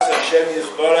Hashem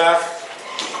Yisborach,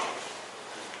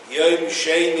 Yom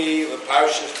Sheni,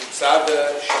 L'Parshas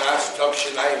Titzaveh, Shnas Tov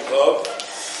Shenayim Vov,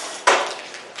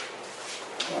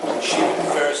 Shiva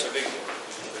Tiferes Avigdor.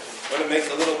 I want to make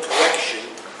a little correction.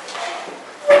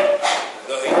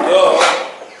 The Hidah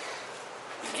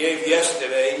he gave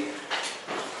yesterday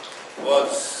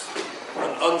was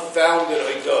an unfounded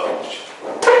Hidah.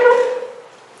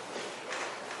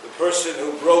 The person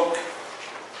who broke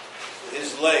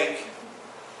his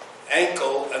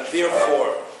ankle, and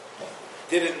therefore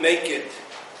didn't make it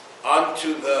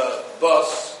onto the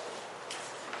bus,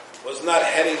 was not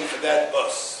heading for that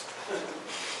bus.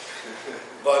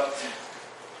 But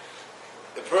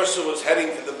the person was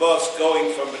heading for the bus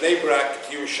going from Menorah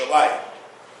to Yerushalayim,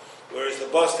 whereas the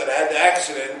bus that had the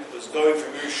accident was going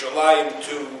from Yerushalayim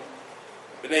to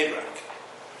Menorah.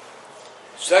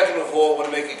 Second of all, I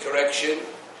want to make a correction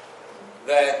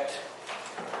that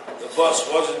the bus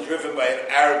wasn't driven by an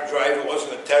Arab driver, it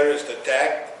wasn't a terrorist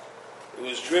attack. It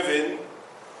was driven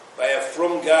by a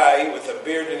frum guy with a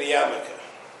beard and a yarmulke.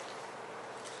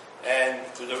 And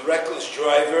it was a reckless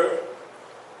driver.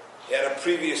 He had a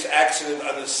previous accident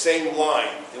on the same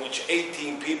line in which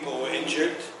 18 people were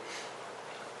injured.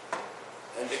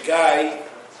 And the guy,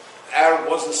 Arab,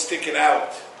 wasn't sticking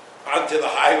out onto the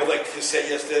highway like you said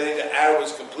yesterday. The Arab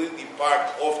was completely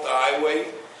parked off the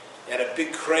highway. He had a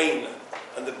big crane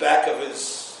on the back of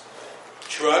his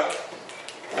truck.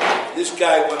 This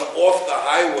guy went off the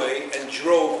highway and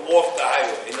drove off the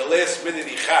highway. In the last minute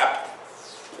he chapped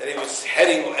that he was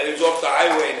off the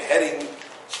highway and heading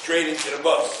straight into the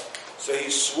bus. So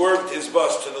he swerved his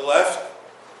bus to the left,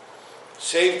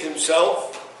 saved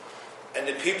himself, and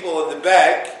the people in the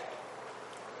back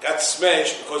got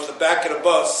smashed because the back of the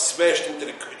bus smashed into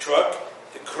the truck.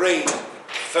 The crane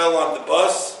fell on the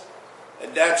bus,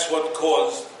 and that's what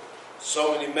caused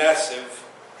so many massive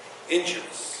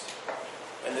injuries.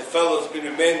 And the fellow's been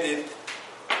remanded,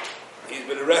 he's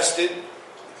been arrested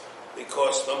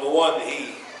because, number one,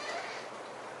 he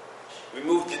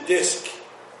removed the disc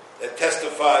that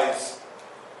testifies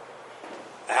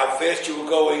how fast you were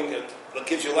going. It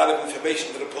gives you a lot of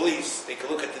information to the police. They can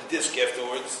look at the disc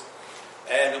afterwards,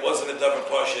 and it wasn't a double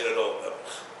portion at all.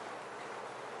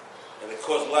 And it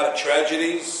caused a lot of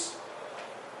tragedies.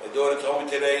 My daughter told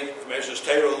me today, from Ezra's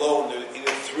Torah alone, there were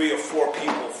either 3 or 4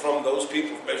 people from those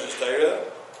people from Ezra's Torah,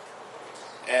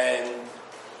 and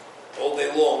all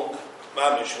day long,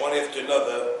 mamish, one after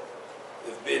another,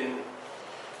 they've been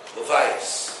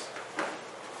levias.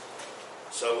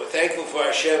 So we're thankful for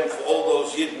Hashem for all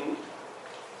those Yidden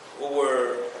who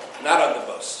were not on the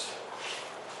bus.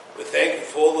 We're thankful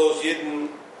for all those Yidden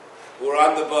who were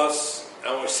on the bus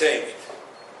and were saved.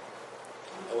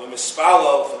 And we're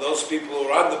mispalel for those people who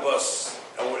were on the bus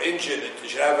and were injured that they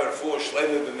should have a refuah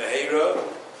shleima b'meheira,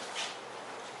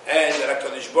 and that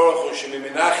HaKadosh Baruch Hu shemi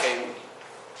menachem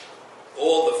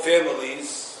all the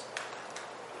families.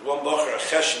 One bacher, a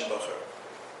cheshen bacher,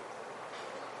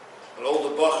 an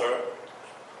older bacher,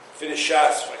 finished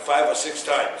Shas like 5 or 6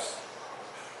 times.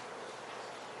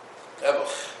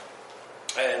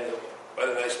 And what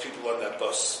a nice people on that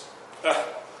bus.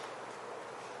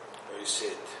 Very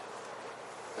sad.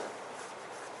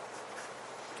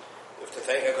 We have to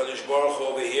thank HaKadosh Baruch Hu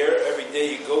over here. Every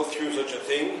day you go through such a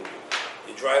thing.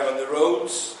 You drive on the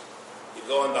roads. You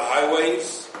go on the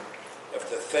highways. You have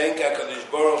to thank HaKadosh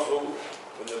Baruch Hu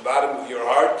from the bottom of your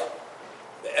heart,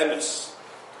 the emes,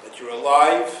 that you're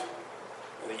alive,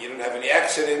 and that you don't have any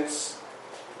accidents.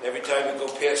 And every time you go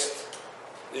past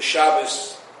the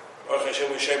Shabbos, Baruch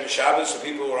Hashem Hashem Shabbos, so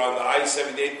people were on the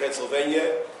I-78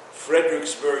 Pennsylvania,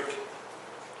 Fredericksburg,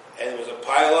 and there was a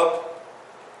pileup,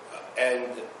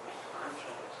 and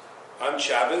on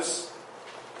Shabbos,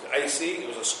 it was icy, it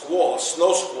was a squall, a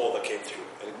snow squall that came through,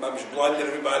 and it blinded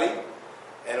everybody,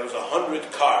 and it was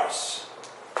 100 cars.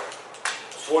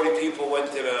 40 people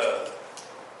went to the,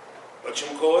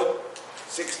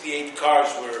 68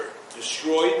 cars were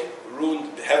destroyed,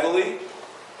 ruined heavily,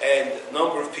 and a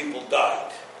number of people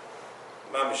died.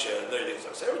 So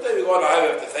every time we go on the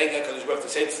highway, we have to thank HaKadosh Baruch Hu, we have to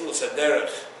say Tfilas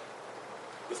HaDerech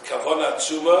with Kavanah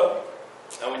Tzuma,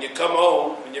 and when you come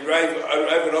home, when you arrive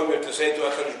at home, you have to say to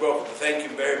HaKadosh Baruch Hu to thank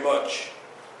him very much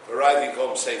for arriving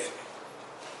home safely.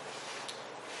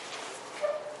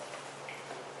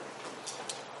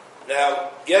 Now,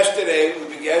 yesterday we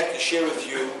began to share with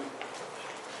you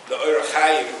the Orach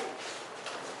Chaim,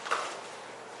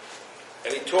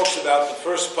 and he talks about the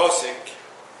first pasuk,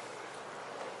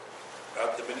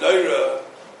 about the Menorah,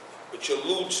 which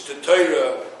alludes to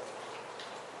Torah.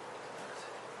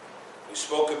 We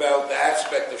spoke about the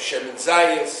aspect of Shemin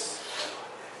Zayis.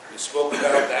 We spoke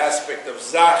about the aspect of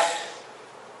Zach.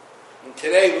 And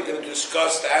today we're going to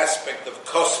discuss the aspect of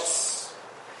kosis.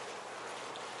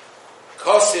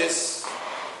 Kosis,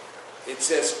 it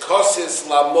says kosis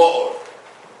la mo'or.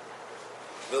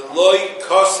 V'loi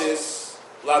kosis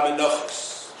la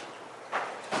menochos.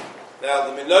 Now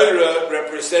the Menorah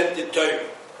represented Torah.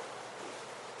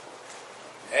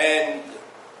 And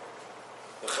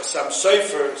the Chassam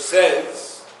Sofer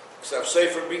says, Chassam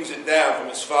Sofer brings it down from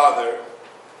his father,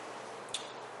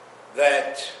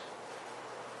 that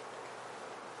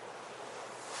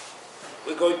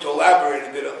we're going to elaborate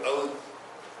a bit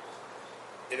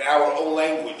in our own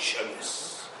language on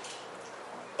this.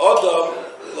 Adam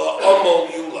la'amol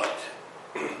yulad.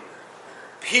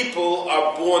 People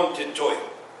are born to toil.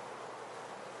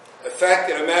 The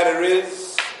fact of the matter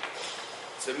is,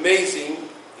 it's amazing.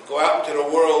 You go out into the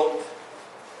world,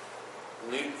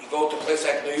 you go to a place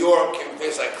like New York, a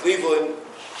place like Cleveland,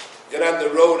 get on the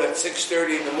road at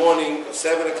 6:30 in the morning, or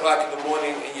 7 o'clock in the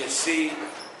morning, and you see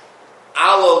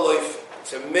Allah life.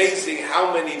 It's amazing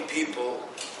how many people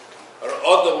are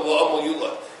Adam la'amol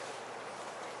yulad.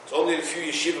 It's only a few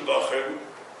yeshiva bachrim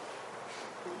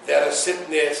that are sitting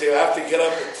there and say, I have to get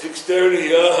up at 6:30,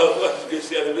 because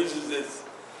the other business is.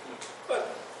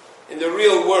 But in the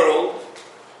real world,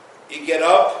 you get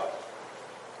up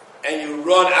and you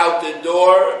run out the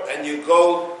door and you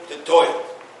go to the toilet.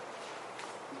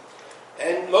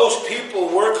 And most people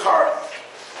work hard.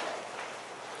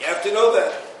 You have to know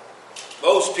that.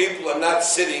 Most people are not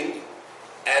sitting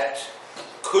at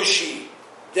cushy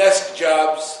desk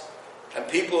jobs and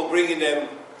people bringing them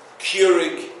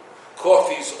Keurig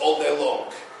coffees all day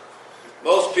long.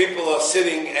 Most people are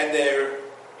sitting and they're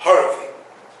hurrying,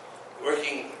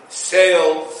 working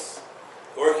sales,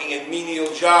 working in menial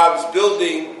jobs,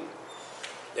 building,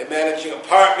 they're managing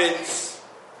apartments,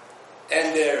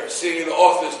 and they're sitting in the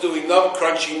office doing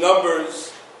crunching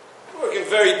numbers, working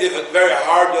very difficult, very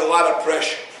hard, with a lot of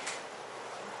pressure.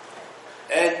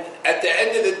 And at the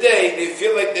end of the day, they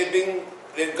feel like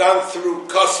they've gone through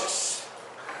kosis.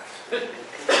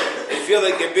 They feel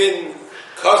like they've been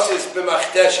kosis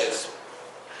b'machteshes.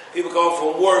 People come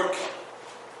from work,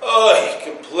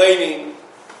 complaining.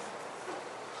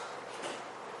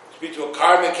 Speak to a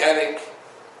car mechanic.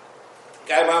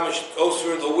 Guy mamish goes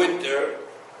through the winter,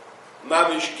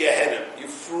 mamish gehenim. You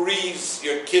freeze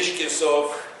your kishkis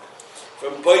off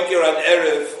from boiker on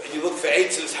erev, and you look for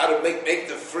eitzes how to make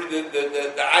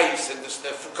the ice and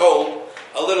the cold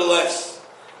a little less.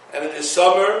 And in the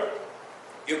summer,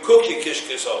 you cook your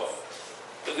kishkis off.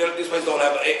 These places don't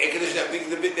have air conditioning.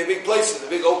 They're big places, the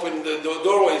big open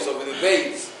doorways over the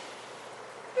bays.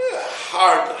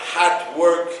 Hard, hot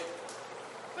work.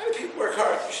 Many people work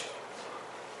hard.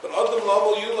 But Adam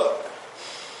la'amol yulad.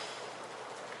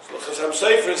 So Chassam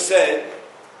Sofer said,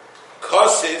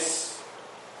 kosis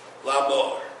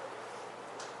la'mor.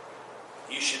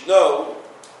 You should know,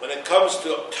 when it comes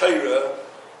to Torah,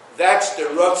 that's the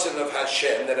ratzon of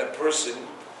Hashem, that a person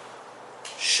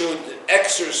should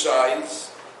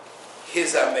exercise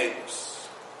his amelus.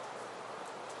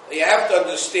 You have to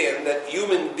understand that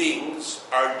human beings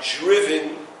are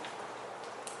driven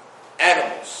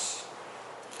animals.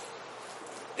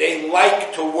 They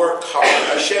like to work hard.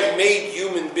 Hashem made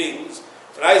human beings.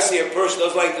 When I see a person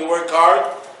doesn't like to work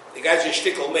hard, the guy's a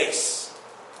shtickle mace.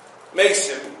 Mace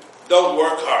him, don't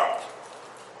work hard.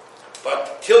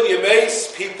 But till you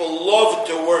mace, people love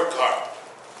to work hard.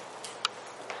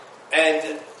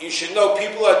 And you should know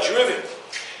people are driven.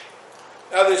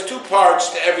 Now there's two parts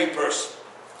to every person,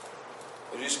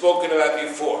 as we've spoken about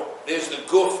before. There's the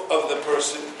guf of the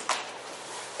person,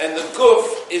 and the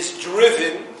guf is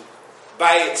driven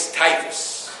by its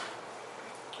taivus.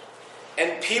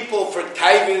 And people for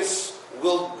taivus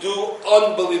will do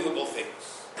unbelievable things.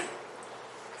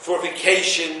 For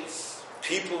vacations,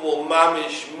 people will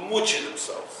mamish mucha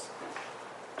themselves.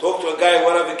 Talk to a guy who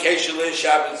went on vacation last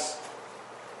Shabbos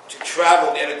to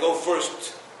travel. They had to go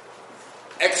first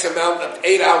X amount of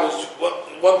 8 hours,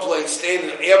 one place, stay in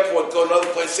an airport, go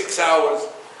another place, 6 hours,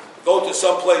 go to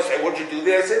some place. Hey, what'd you do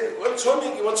there? I said, you went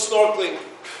swimming, you went snorkeling.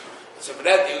 I said, for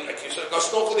that, you go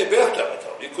snorkel in the bathtub. I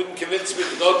told him. You couldn't convince me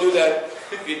to go do that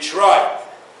if you tried.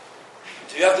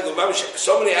 So you have to go,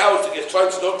 so many hours to get trying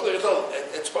snorkeling. I told him,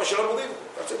 it's unbelievable.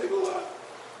 That's a big lot.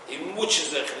 He muches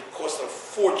that, it costs a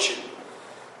fortune.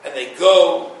 And they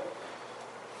go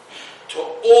to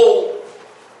all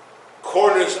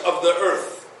corners of the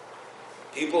earth.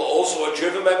 People also are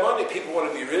driven by money. People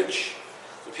want to be rich.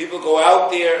 So people go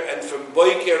out there, and from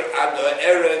Boiker and the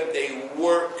era, they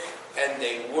work and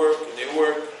they work and they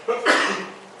work.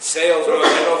 Sales,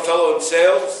 I know a fellow in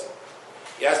sales,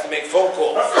 he has to make phone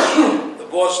calls. The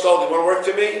boss told him, "Want to work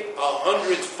for me?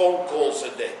 100 phone calls a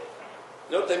day."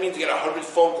 You know what that means? You get 100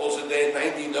 phone calls a day and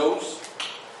 90 no's.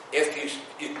 After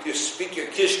you speak your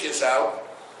kishkis out,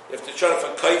 you have to try to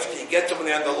fakayf, you get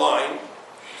somebody on the line.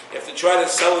 You have to try to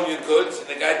sell him your goods, and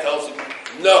the guy tells him,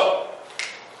 no.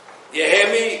 You hear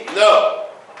me? No.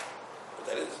 But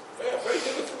that is very, very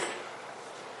difficult.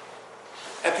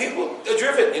 And people are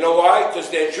driven. You know why? Because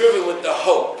they're driven with the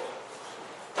hope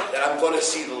that I'm going to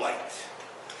see the light.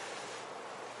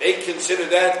 They consider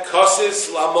that kasis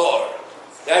lamor.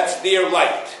 That's their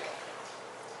light.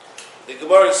 The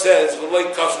Gemara says, when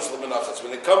it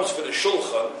comes for the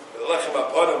shulchan, the lechem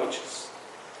aponim, which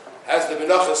has the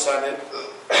menachas on it,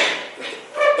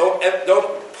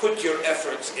 don't put your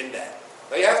efforts in that.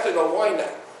 Now you have to know why not.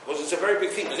 Because it's a very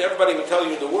big thing. Because everybody will tell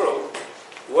you in the world,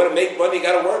 you want to make money, you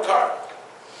got to work hard.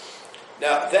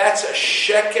 Now that's a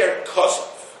sheker kosov.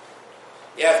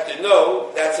 You have to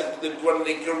know that's one of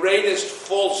the greatest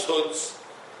falsehoods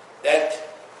that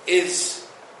is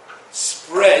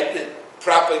spread,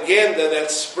 propaganda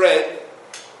that's spread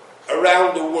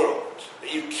around the world.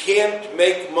 You can't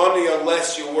make money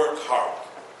unless you work hard.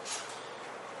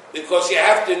 Because you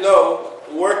have to know,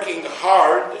 working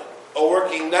hard or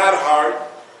working not hard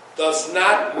does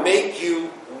not make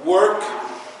you work,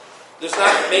 does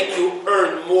not make you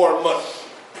earn more money.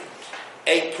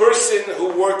 A person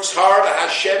who works hard,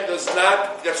 Hashem that's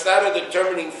not a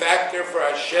determining factor for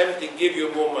Hashem to give you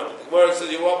more money. The Gemara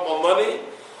says, you want more money?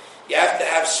 You have to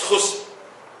have schus.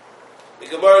 The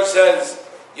Gemara says,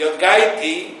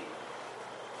 Yogaiti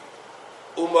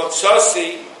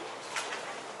umotsasi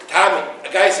tamin.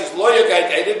 A guy says, lo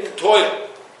yogaiti, I didn't toil.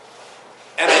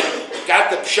 And I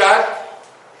got the pshat,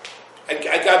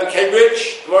 I became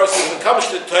rich. The Gemara says, when it comes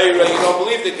to Torah, you don't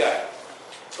believe the guy.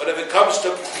 But if it comes to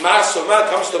masoma,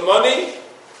 comes to money,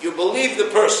 you believe the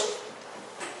person.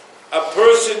 A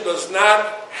person does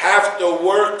not have to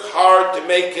work hard to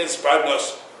make his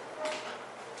parnasa.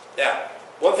 Now,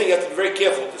 one thing you have to be very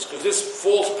careful with this, because this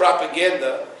false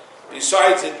propaganda,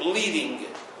 besides it leading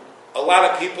a lot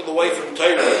of people away from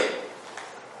Torah,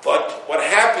 but what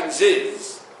happens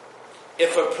is,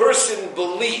 if a person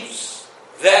believes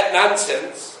that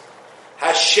nonsense,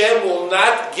 Hashem will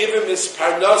not give him his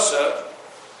parnasa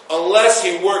unless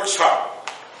he works hard.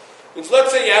 Means,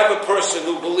 let's say you have a person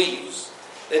who believes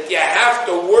that you have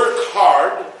to work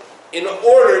hard in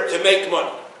order to make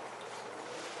money.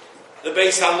 The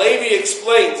Beis Halevi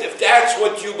explains, if that's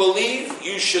what you believe,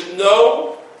 you should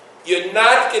know you're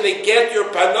not going to get your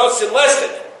panos in less than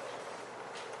it.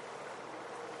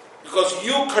 Because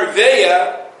you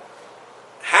karveya,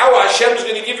 how Hashem is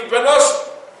going to give you panos.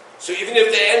 So even if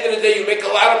at the end of the day you make a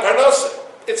lot of panos,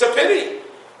 it's a pity.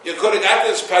 You could have got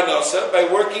this parnasa by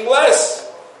working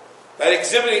less, by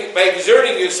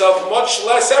exerting yourself much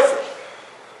less effort.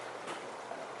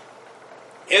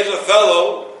 Here's a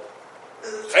fellow,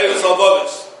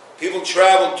 people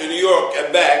travel to New York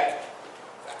and back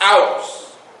for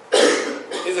hours.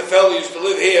 Here's a fellow who used to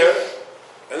live here,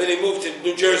 and then he moved to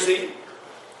New Jersey,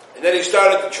 and then he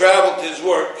started to travel to his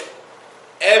work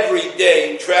every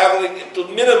day, traveling to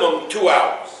minimum 2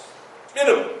 hours.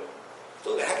 Minimum.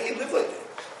 So how can you live like that?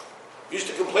 You used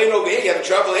to complain over here, you had to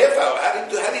travel a half hour.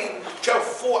 How do you travel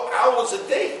 4 hours a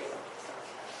day?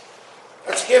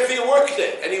 That's scared for your work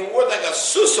day. And he wore like a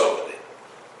sus over there.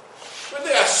 Where's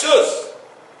like a sus?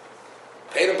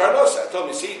 Paid him parnasa. I told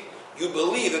him, see, you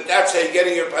believe that that's how you're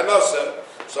getting your parnasa,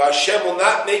 so Hashem will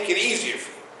not make it easier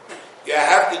for you. You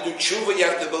have to do tshuva, you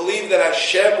have to believe that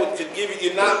Hashem could give you,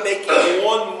 you're not making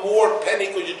one more penny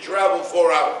because you travel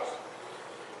 4 hours.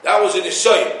 That was an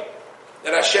isayim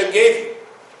that Hashem gave you.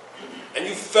 And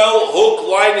you fell hook,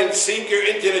 line, and sinker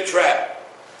into the trap.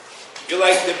 You're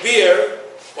like the bear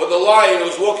or the lion who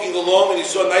was walking along and he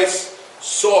saw a nice,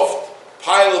 soft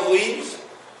pile of leaves.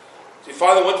 So your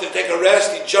father went to take a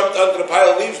rest, he jumped under the pile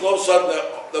of leaves, and all of a sudden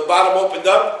the bottom opened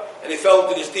up and he fell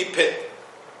into this deep pit.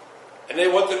 And they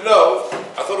wanted to know,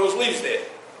 I thought it was leaves there.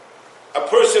 A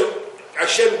person,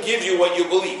 Hashem gives you what you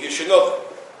believe, you should know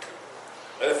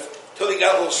that. And until he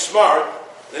got a little smart,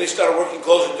 then he started working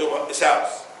closer to his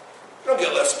house. You don't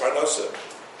get less parnasa.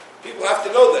 People have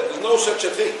to know that. There's no such a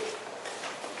thing.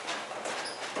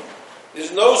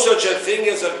 There's no such a thing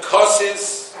as a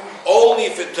kasis only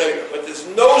for Torah. But there's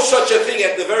no such a thing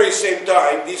at the very same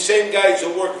time. These same guys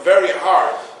who work very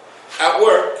hard at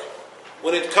work,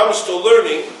 when it comes to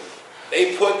learning,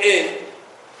 they put in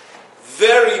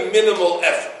very minimal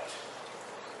effort.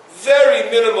 Very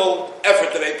minimal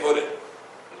effort that they put in.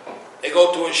 They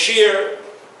go to a shiur,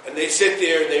 and they sit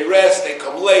there and they rest, they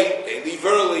come late, they leave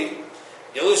early,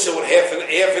 you listen with half an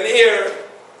ear.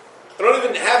 They don't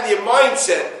even have the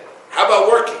mindset. How about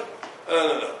working?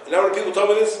 No. You know what people told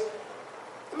me this?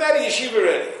 I'm out of yeshiva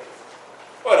already.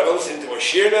 What, am I listening to a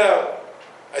shir now?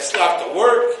 I stop to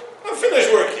work. I'm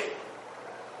finished working.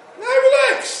 Now I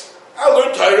relax. I'll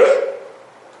learn Torah,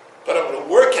 but I'm going to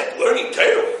work at learning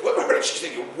Torah. What heard she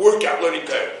say? You work at learning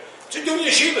Torah. So do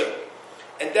yeshiva.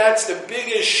 And that's the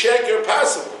biggest sheker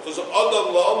possible. Because of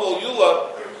Adam La'amal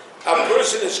Yula, a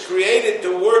person is created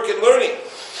to work and learning.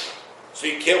 So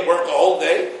you can't work the whole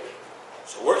day.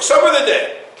 So work some of the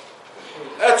day.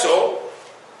 That's all.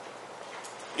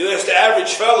 You know, it's the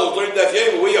average fellow learning Daf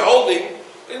Yomi, where you're holding,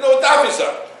 you know what Daf is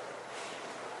on.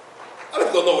 I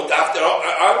don't know what Daf there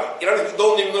are. You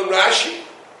don't even learn Rashi.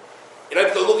 You don't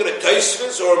have to look at a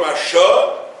Taisvis or a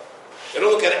Mashah. You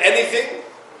don't look at anything.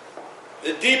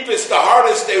 The deepest, the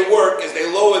hardest they work is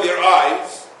they lower their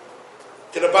eyes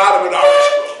to the bottom of the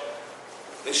arch.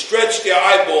 They stretch their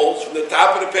eyeballs from the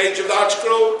top of the page of the arch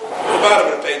scroll to the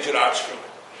bottom of the page of the arch scroll.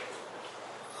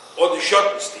 Or the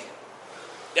Shottenstein.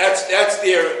 That's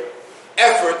their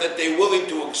effort that they're willing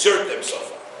to exert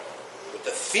themselves on.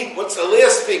 But what's the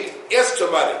last thing? Ask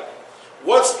somebody.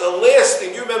 What's the last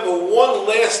thing? You remember one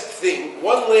last thing,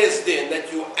 one last din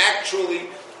that you actually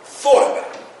thought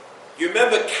about. You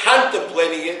remember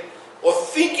contemplating it or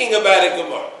thinking about a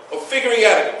Gemara or figuring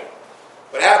out a Gemara.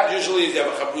 What happens usually is you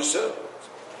have a chabrusa.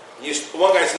 One guy says,